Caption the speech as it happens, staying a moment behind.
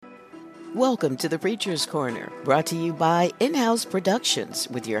Welcome to the Preacher's Corner, brought to you by In-House Productions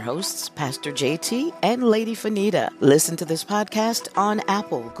with your hosts, Pastor JT and Lady Fanita. Listen to this podcast on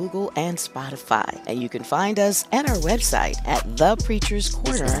Apple, Google, and Spotify. And you can find us at our website at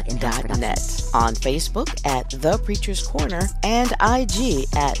thepreacherscorner.net, on Facebook at The Preacher's Corner, and IG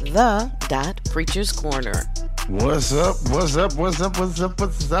at the.Preacher's Corner. What's up? What's up? What's up? What's up?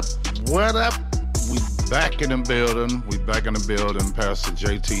 What's up? What up? We back in the building. Pastor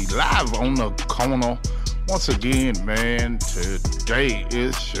JT live on the corner. Once again, man, today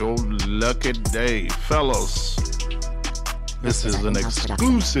is your lucky day. Fellas, this is an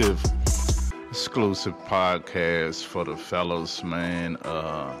exclusive podcast for the fellas, man.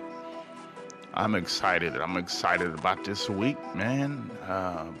 I'm excited about this week, man.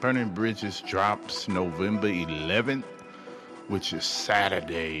 Burning Bridges drops November 11th, which is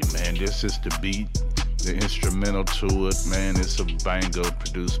Saturday, man. This is the beat, the instrumental to it, man. It's a banger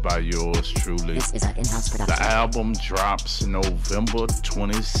produced by yours truly. This is an in-house production. The album drops November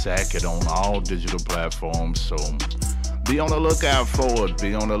 22nd on all digital platforms, so be on the lookout for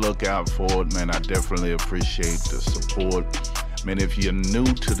it. Man. I definitely appreciate the support. Man, if you're new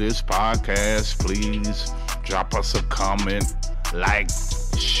to this podcast, please drop us a comment, like,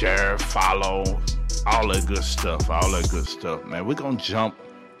 share, follow, all that good stuff, man. We're gonna jump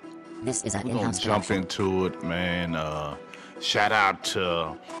into it, man. Shout out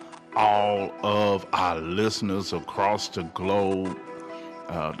to all of our listeners across the globe.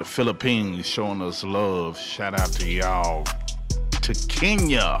 The Philippines showing us love. Shout out to y'all. To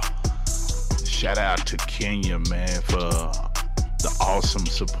Kenya. Shout out to Kenya, man, for the awesome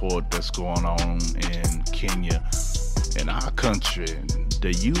support that's going on in Kenya, in our country,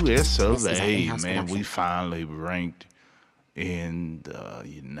 the U.S. of A. Man, we finally ranked in the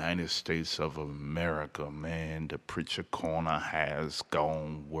United States of America, man. The Preacher Corner has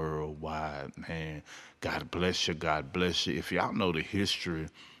gone worldwide, man. God bless you. If y'all know the history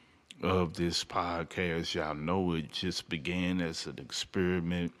of this podcast, y'all know it just began as an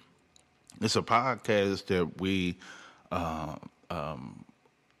experiment. It's a podcast that we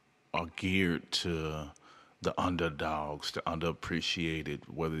are geared to the underdogs, the underappreciated,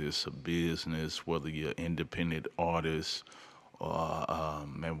 whether it's a business, whether you're an independent artist, or,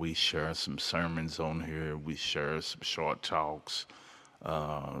 man, we share some sermons on here. We share some short talks,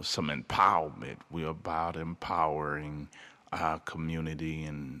 some empowerment. We're about empowering our community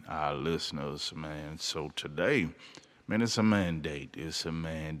and our listeners, man. So today, man, it's a mandate. It's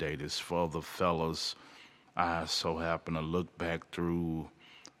for the fellas. I so happen to look back through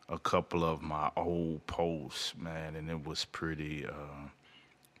a couple of my old posts, man, and it was pretty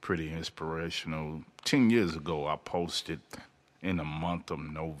inspirational. 10 years ago, I posted in the month of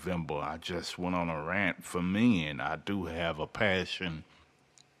November. I just went on a rant for men. I do have a passion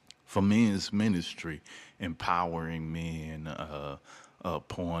for men's ministry, empowering men,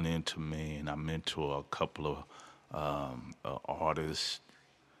 pouring into men. I mentor a couple of artists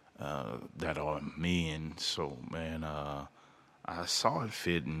that are men. So, man, I saw it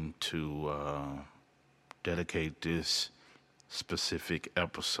fitting to dedicate this specific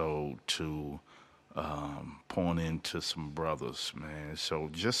episode to pouring into some brothers, man. So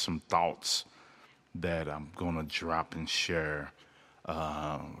just some thoughts that I'm going to drop and share.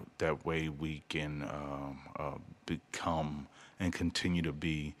 That way we can become and continue to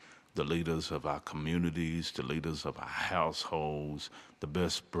be the leaders of our communities, the leaders of our households, the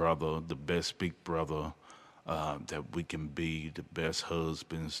best brother, the best big brother that we can be, the best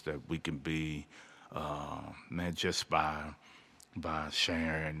husbands that we can be, man, just by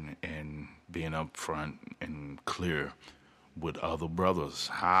sharing and being upfront and clear with other brothers.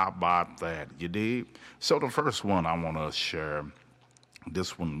 How about that? You dig? So the first one I want to share,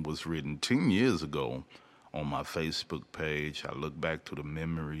 this one was written 10 years ago on my Facebook page. I look back to the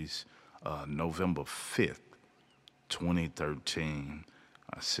memories, November 5th, 2013.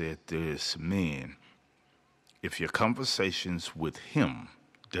 I said this: men, if your conversations with him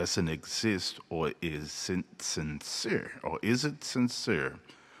doesn't exist or isn't sincere,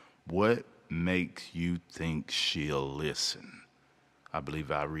 what makes you think she'll listen? I believe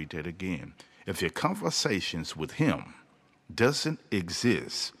I'll read that again. If your conversations with him doesn't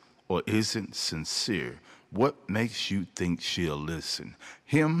exist or isn't sincere, what makes you think she'll listen?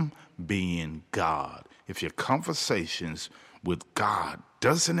 Him being God. If your conversations with God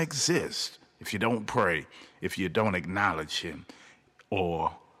doesn't exist, if you don't pray, if you don't acknowledge him,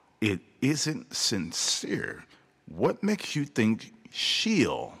 or it isn't sincere, what makes you think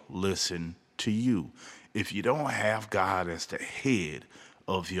she'll listen to you? If you don't have God as the head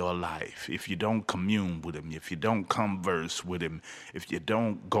of your life, if you don't commune with him, if you don't converse with him, if you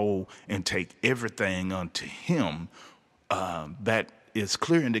don't go and take everything unto him, that is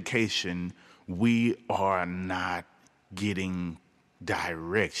clear indication we are not getting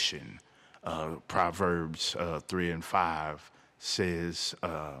direction. Proverbs 3 and 5 says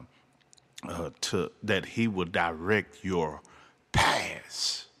that he will direct your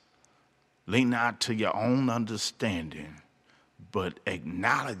paths. Lean not to your own understanding, but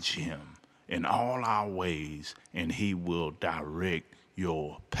acknowledge him in all our ways, and he will direct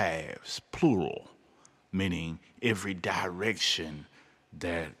your paths, plural, meaning every direction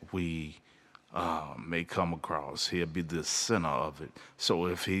that we may come across. He'll be the center of it. So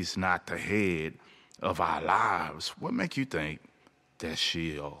if he's not the head of our lives, what make you think that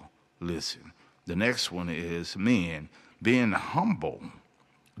she'll listen? The next one is men. Being humble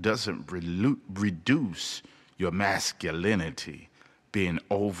doesn't reduce your masculinity. Being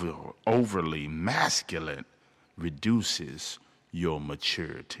overly masculine reduces your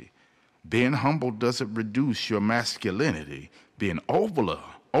maturity. Being humble doesn't reduce your masculinity. Being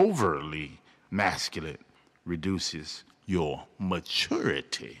overly masculine reduces your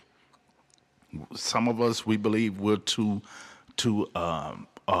maturity. Some of us, we believe we're too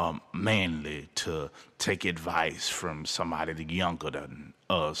manly to take advice from somebody younger than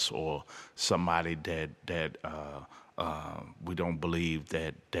us, or somebody that we don't believe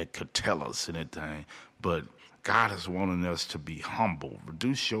that could tell us anything. But God is wanting us to be humble.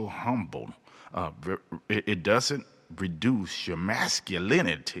 Reduce your humble. It doesn't reduce your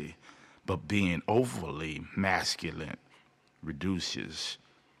masculinity, but being overly masculine reduces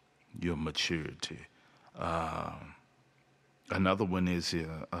your maturity. Another one is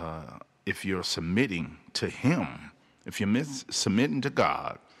if you're submitting to him, if you're submitting to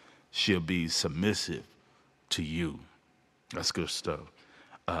God, she'll be submissive to you. That's good stuff.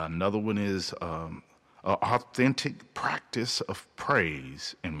 Another one is an authentic practice of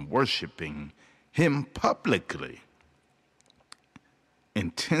praise and worshiping him publicly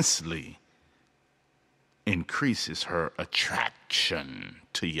intensely increases her attraction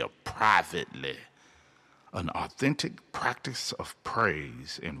to you privately. An authentic practice of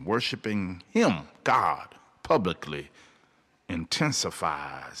praise and worshiping him, God, publicly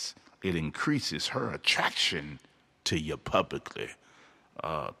intensifies. It increases her attraction to you publicly,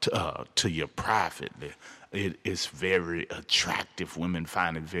 to you privately. It is very attractive. Women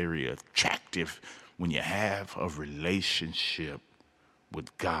find it very attractive when you have a relationship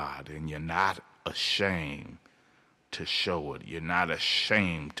with God and you're not ashamed to show it. You're not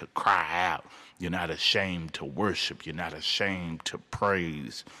ashamed to cry out. You're not ashamed to worship. You're not ashamed to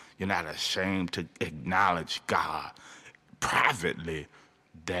praise. You're not ashamed to acknowledge God privately.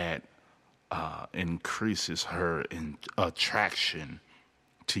 That increases her in attraction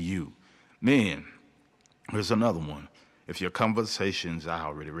to you. Men, here's another one. If your conversations, I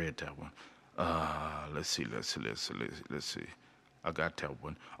already read that one. Let's see. I got that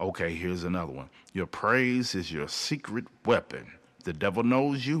one. Okay, here's another one. Your praise is your secret weapon. The devil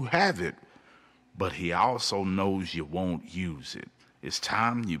knows you have it, but he also knows you won't use it. It's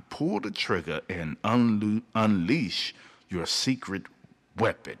time you pull the trigger and unleash your secret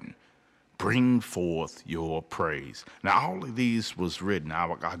weapon. Bring forth your praise. Now, all of these was written.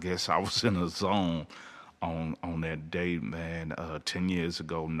 I guess I was in a zone on that day, man, 10 years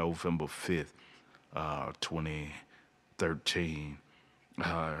ago, November 5th, 2013.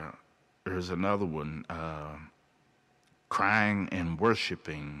 There's another one, crying and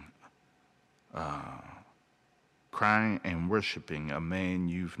worshiping. Crying and worshiping a man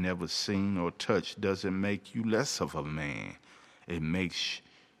you've never seen or touched doesn't make you less of a man. It makes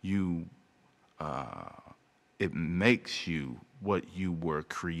you what you were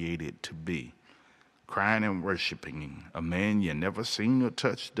created to be. Crying and worshiping a man you never seen or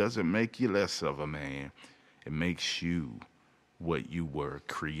touched doesn't make you less of a man. It makes you what you were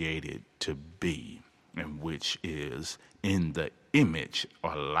created to be, and which is in the image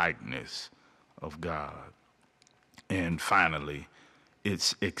or likeness of God. And finally,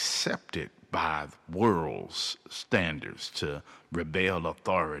 it's accepted by the world's standards to rebel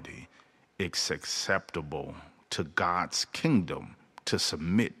authority. It's acceptable to God's kingdom to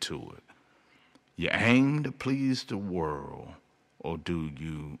submit to it. You aim to please the world, or do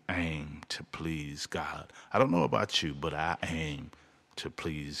you aim to please God? I don't know about you, but I aim to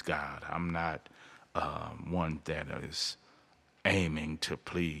please God. I'm not one that is aiming to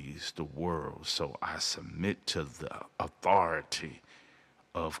please the world, so I submit to the authority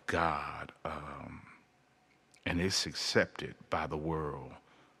of God, and it's accepted by the world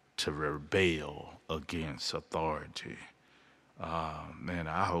to rebel against authority. Man,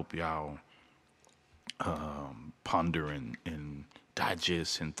 I hope y'all ponder and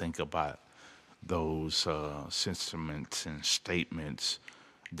digest and think about those sentiments and statements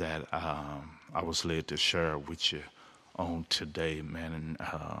that I was led to share with you on today, man. And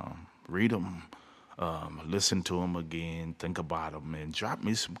read them, listen to them again, think about them, and drop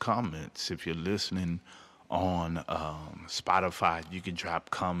me some comments. If you're listening on Spotify, you can drop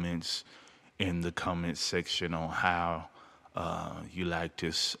comments in the comment section on how you like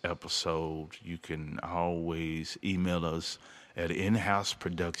this episode. You can always email us at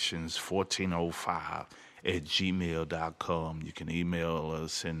inhouseproductions1405 at gmail.com. You can email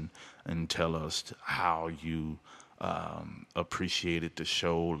us and tell us how you appreciated the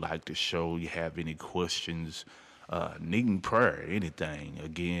show, like the show, you have any questions, needing prayer, anything.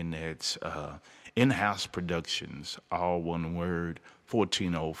 Again, that's in-house productions, all one word,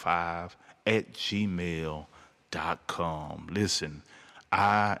 1405 at gmail.com. Listen,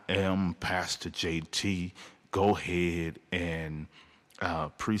 I am Pastor JT. Go ahead and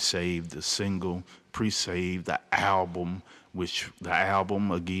pre-save the single, pre-save the album, which the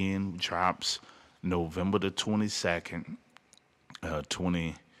album again drops November the 22nd,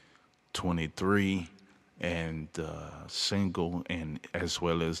 2023, and the single, and as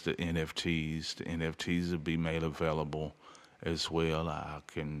well as the NFTs. The NFTs will be made available as well. I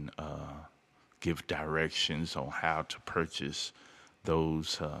can give directions on how to purchase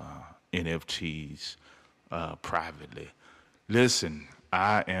those NFTs privately. Listen,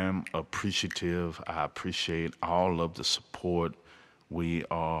 I am appreciative. I appreciate all of the support. We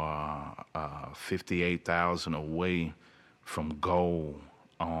are 58,000 away from goal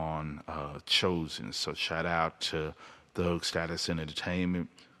on Chosen. So shout out to Thug Status Entertainment,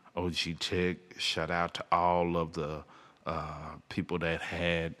 OG Tech. Shout out to all of the people that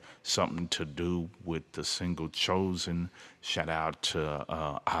had something to do with the single Chosen. Shout out to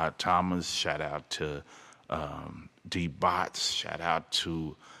Odd Thomas. Shout out to D Bots. Shout out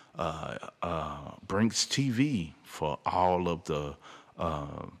to Brinks TV for all of the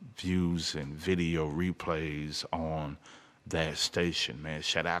views and video replays on that station, man.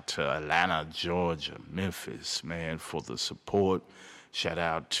 Shout out to Atlanta, Georgia, Memphis, man, for the support. Shout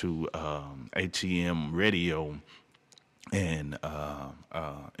out to ATM Radio and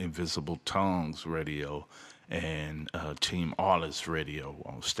Invisible Tongues Radio and Team Arliss Radio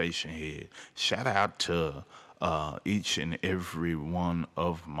on Station Head. Shout out to each and every one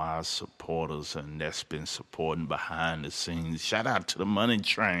of my supporters, and that's been supporting behind the scenes. Shout out to the Money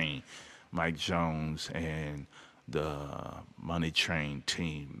Train, Mike Jones, and the Money Train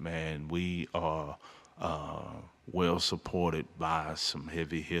team. Man, we are well supported by some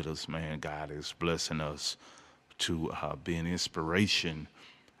heavy hitters, man. God is blessing us to be an inspiration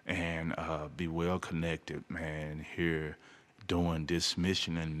and be well connected, man, here doing this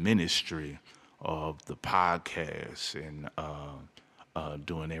mission and ministry of the podcast and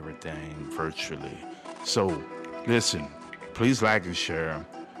doing everything virtually. So, listen, please like and share.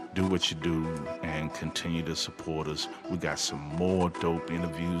 Do what you do and continue to support us. We got some more dope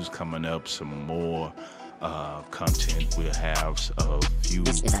interviews coming up, some more content. We'll have a few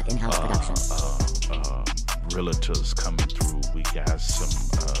This is an in-house production. realtors coming through. We got some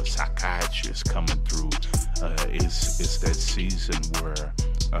psychiatrists coming through. It's that season where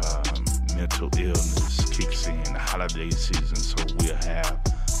mental illness kicks in, the holiday season, so we'll have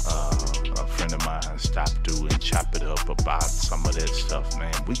a friend of mine stop through and chop it up about some of that stuff,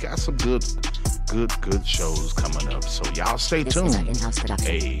 man. We got some good shows coming up, so y'all stay tuned. This is an in-house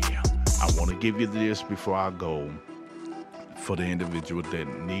production. Hey, I want to give you this before I go. For the individual that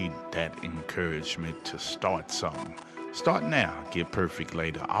need that encouragement to start something, start now, get perfect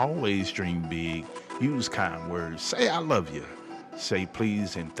later. Always dream big, use kind words, say I love you, say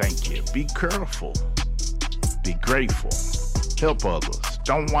please and thank you. Be careful, be grateful, help others,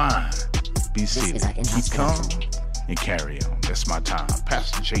 don't whine, be silly, keep calm and carry on. That's my time.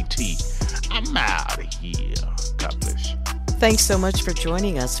 Pastor JT, I'm out of here. God bless you. Thanks so much for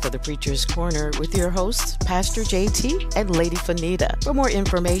joining us for the Preacher's Corner with your hosts, Pastor JT and Lady Fanita. For more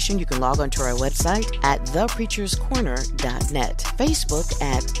information, you can log on to our website at thepreacherscorner.net, Facebook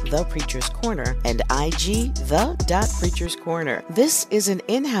at The Preacher's Corner, and IG The.Preacher's Corner. This is an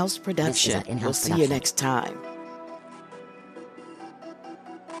in-house production. We'll see you next time.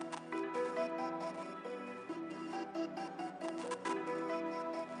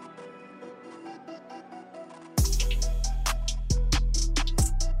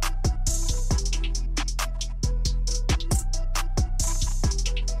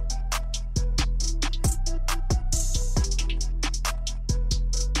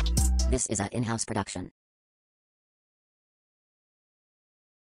 This is an in-house production.